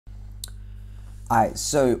Alright,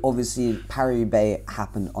 so obviously Paris-Roubaix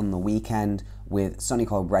happened on the weekend with Sonny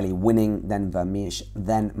Colbrelli winning, then Vermeesch,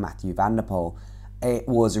 then Mathieu van der Poel. It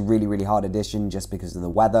was a really, really hard edition just because of the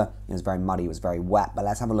weather. It was very muddy, it was very wet, but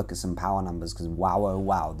let's have a look at some power numbers because wow, oh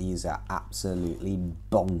wow, these are absolutely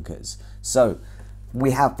bonkers. So,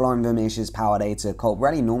 we have Florian Vermeesch's power data.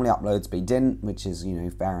 Colbrelli normally uploads, but he didn't, which is,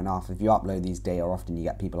 fair enough. If you upload these data often, you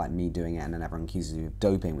get people like me doing it, and then everyone accuses you of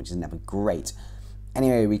doping, which is never great.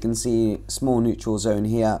 Anyway, we can see small neutral zone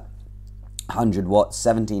here, 100 watts,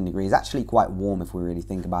 17 degrees. Actually quite warm if we really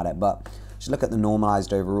think about it, but just look at the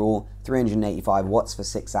normalized overall, 385 watts for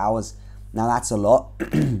 6 hours. Now that's a lot.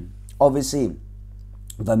 Obviously,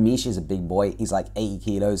 Vermeesch is a big boy. He's like 80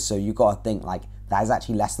 kilos, so you got to think like that is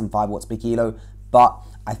actually less than 5 watts per kilo. But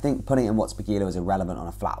I think putting it in watts per kilo is irrelevant on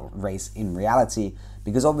a flat race in reality,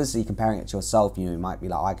 because obviously comparing it to yourself, you might be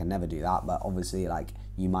like, I can never do that, but obviously like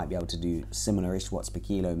you might be able to do similar-ish watts per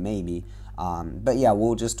kilo maybe. But yeah,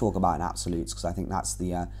 we'll just talk about in absolutes because I think that's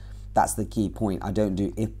the key point. I don't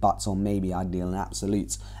do if, buts, or maybe, I deal in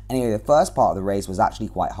absolutes. Anyway, the first part of the race was actually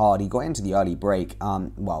quite hard. He got into the early break.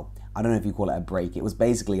 Well, I don't know if you call it a break. It was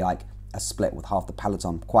basically like a split with half the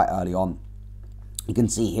peloton quite early on. You can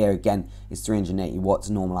see here again, it's 380 watts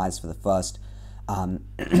normalized for the first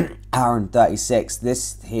hour and 36.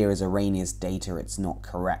 This here is Arrhenius data. It's not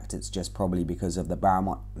correct. It's just probably because of the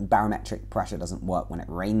barometric pressure doesn't work when it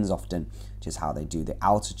rains often, which is how they do the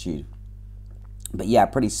altitude. But yeah,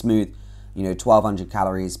 pretty smooth. 1,200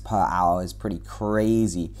 calories per hour is pretty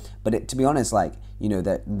crazy. But to be honest, like,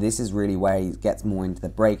 that this is really where he gets more into the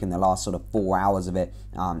break, and the last sort of 4 hours of it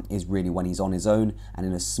is really when he's on his own and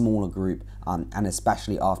in a smaller group, and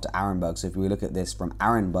especially after Arenberg. So if we look at this from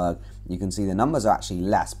Arenberg, you can see the numbers are actually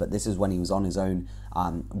less, but this is when he was on his own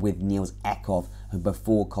with Niels Eckhoff, who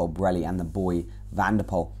before Colbrelli and the boy Van der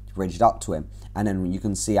Poel ridged up to him. And then you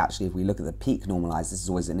can see actually if we look at the peak normalized, this is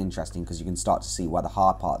always an interesting because you can start to see where the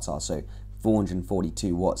hard parts are. So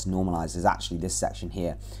 442 watts normalized is actually this section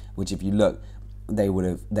here, which if you look,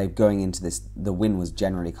 they're going into this, the wind was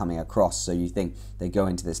generally coming across, so you think they go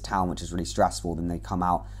into this town which is really stressful, then they come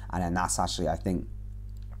out, and then that's actually I think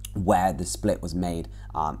where the split was made,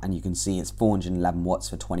 and you can see it's 411 watts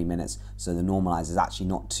for 20 minutes, so the normalized is actually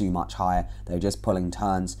not too much higher. They're just pulling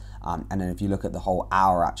turns, and then if you look at the whole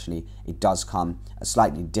hour, actually it does come a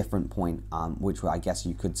slightly different point, which I guess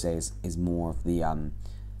you could say is more of the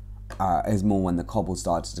is more when the cobble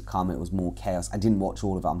started to come. It was more chaos. I didn't watch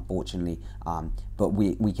all of it, unfortunately, but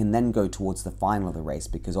we can then go towards the final of the race,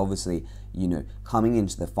 because obviously, coming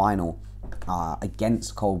into the final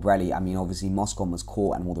against Colbrelli, I mean, obviously Moscon was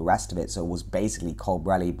caught and all the rest of it, so it was basically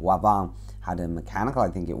Colbrelli. Boivin had a mechanical, I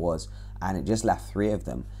think it was, and it just left 3 of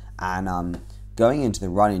them. And going into the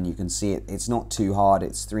run-in, you can see it's not too hard.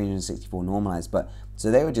 It's 364 normalized, but so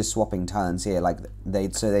they were just swapping turns here. Like they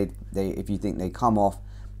if you think they come off,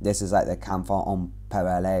 this is like the Canfin en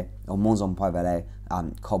Pavelay or Mons en Pavelay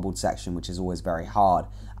cobbled section, which is always very hard.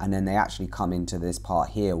 And then they actually come into this part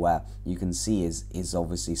here where you can see is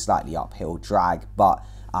obviously slightly uphill drag, but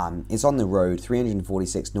it's on the road,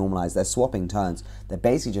 346 normalized. They're swapping turns. They're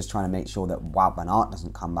basically just trying to make sure that Wout van Aert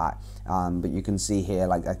doesn't come back. But you can see here,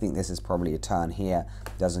 like I think this is probably a turn here,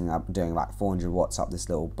 doing about 400 watts up this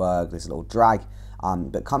little berg, this little drag.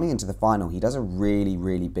 But coming into the final, he does a really,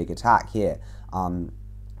 really big attack here.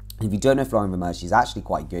 If you don't know Florian Vermeesch, he's actually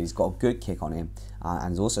quite good. He's got a good kick on him,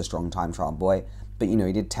 and he's also a strong time trial boy. But he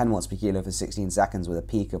did 10 watts per kilo for 16 seconds with a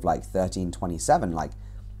peak of like 13.27. Like,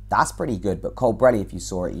 that's pretty good. But Colbrelli, if you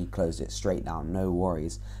saw it, he closed it straight down, no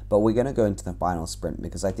worries. But we're going to go into the final sprint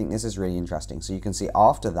because I think this is really interesting. So you can see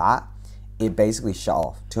after that, it basically shut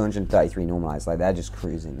off. 233 normalized. Like, they're just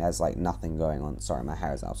cruising. There's like nothing going on. Sorry, my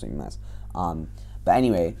hair is absolutely a mess. But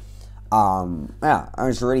anyway, yeah,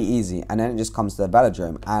 it's really easy, and then it just comes to the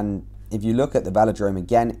velodrome, and if you look at the velodrome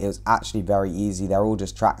again, it was actually very easy. They're all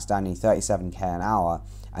just track standing 37k an hour,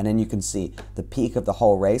 and then you can see the peak of the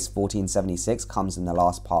whole race, 1476, comes in the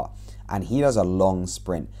last part, and he does a long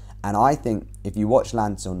sprint. And I think if you watch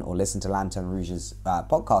Lanton or listen to Lanton Rouge's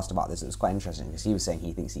podcast about this, it was quite interesting because he was saying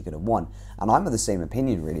he thinks he could have won, and I'm of the same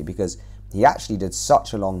opinion really, because he actually did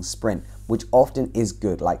such a long sprint, which often is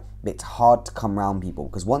good. Like, it's hard to come round people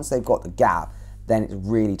because once they've got the gap, then it's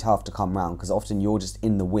really tough to come round because often you're just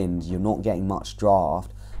in the wind, you're not getting much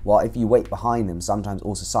draft. While if you wait behind them, sometimes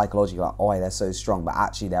also psychologically, like, oh, they're so strong, but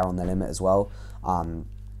actually they're on the limit as well.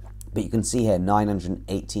 But you can see here,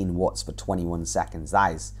 918 watts for 21 seconds.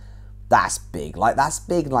 That's big. Like, that's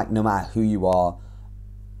big, like, no matter who you are,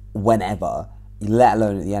 whenever, let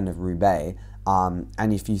alone at the end of Roubaix.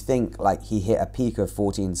 And if you think like he hit a peak of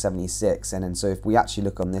 14.76, and then so if we actually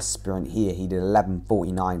look on this sprint here, he did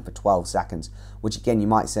 11.49 for 12 seconds, which again you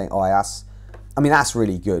might say, oh, that's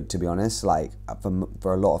really good, to be honest, like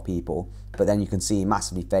for a lot of people. But then you can see he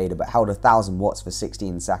massively faded, but held 1,000 watts for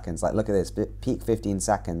 16 seconds. Like, look at this, peak 15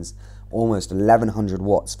 seconds, almost 1,100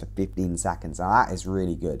 watts for 15 seconds. Now that is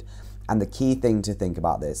really good. And the key thing to think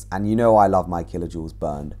about this, and you know I love my kilojoules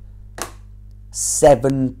burned,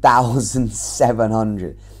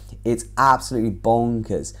 7,700. It's absolutely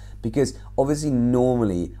bonkers, because obviously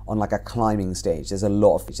normally on like a climbing stage, there's a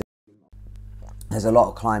lot of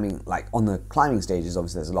climbing, like on the climbing stages,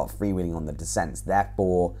 obviously there's a lot of freewheeling on the descents.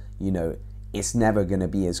 Therefore, you know, it's never going to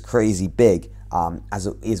be as crazy big as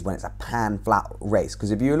it is when it's a pan flat race.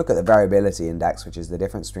 Because if you look at the variability index, which is the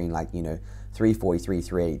difference between like, you know, 343,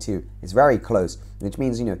 382, it's very close, which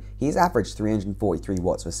means, you know, he's averaged 343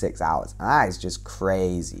 watts for 6 hours. And that is just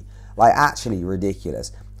crazy, like actually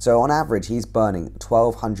ridiculous. So on average, he's burning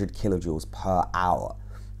 1,200 kilojoules per hour.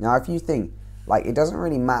 Now, if you think, like, it doesn't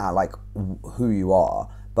really matter like who you are,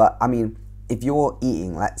 but I mean, if you're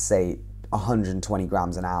eating, let's say 120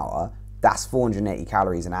 grams an hour, that's 480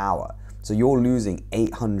 calories an hour. So you're losing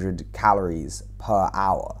 800 calories per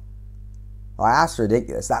hour. Like, that's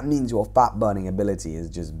ridiculous. That means your fat burning ability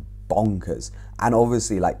is just bonkers. And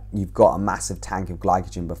obviously, like, you've got a massive tank of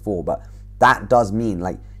glycogen before, but that does mean,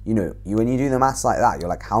 like, you know, when you do the maths like that, you're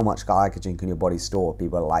like, how much glycogen can your body store?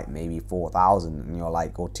 People are like, maybe 4,000, and you're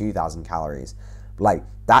like, or 2,000 calories. Like,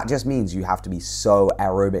 that just means you have to be so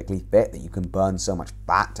aerobically fit that you can burn so much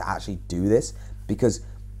fat to actually do this. Because,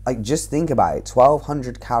 like, just think about it,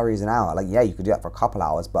 1,200 calories an hour. Like, yeah, you could do that for a couple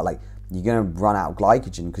hours, but like, you're gonna run out of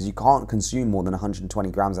glycogen because you can't consume more than 120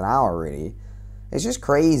 grams an hour, really. It's just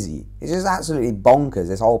crazy. It's just absolutely bonkers,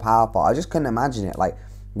 this whole power part. I just couldn't imagine it. Like,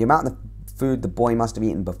 the amount of food the boy must have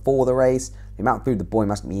eaten before the race, the amount of food the boy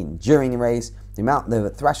must have eaten during the race,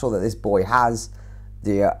 the threshold that this boy has,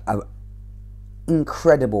 the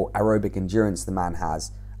incredible aerobic endurance the man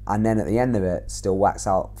has, and then at the end of it, still whacks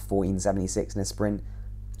out 14.76 in a sprint.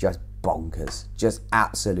 Just bonkers. Just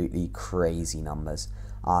absolutely crazy numbers.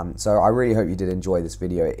 So I really hope you did enjoy this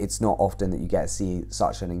video. It's not often that you get to see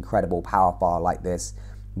such an incredible power bar like this,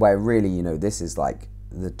 where really, you know, this is like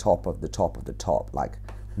the top of the top of the top. Like,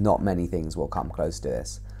 not many things will come close to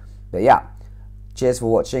this. But yeah, cheers for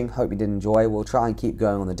watching. Hope you did enjoy. We'll try and keep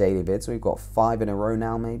going on the daily vids. We've got 5 in a row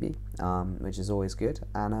now, maybe, which is always good.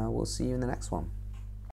 And we'll see you in the next one.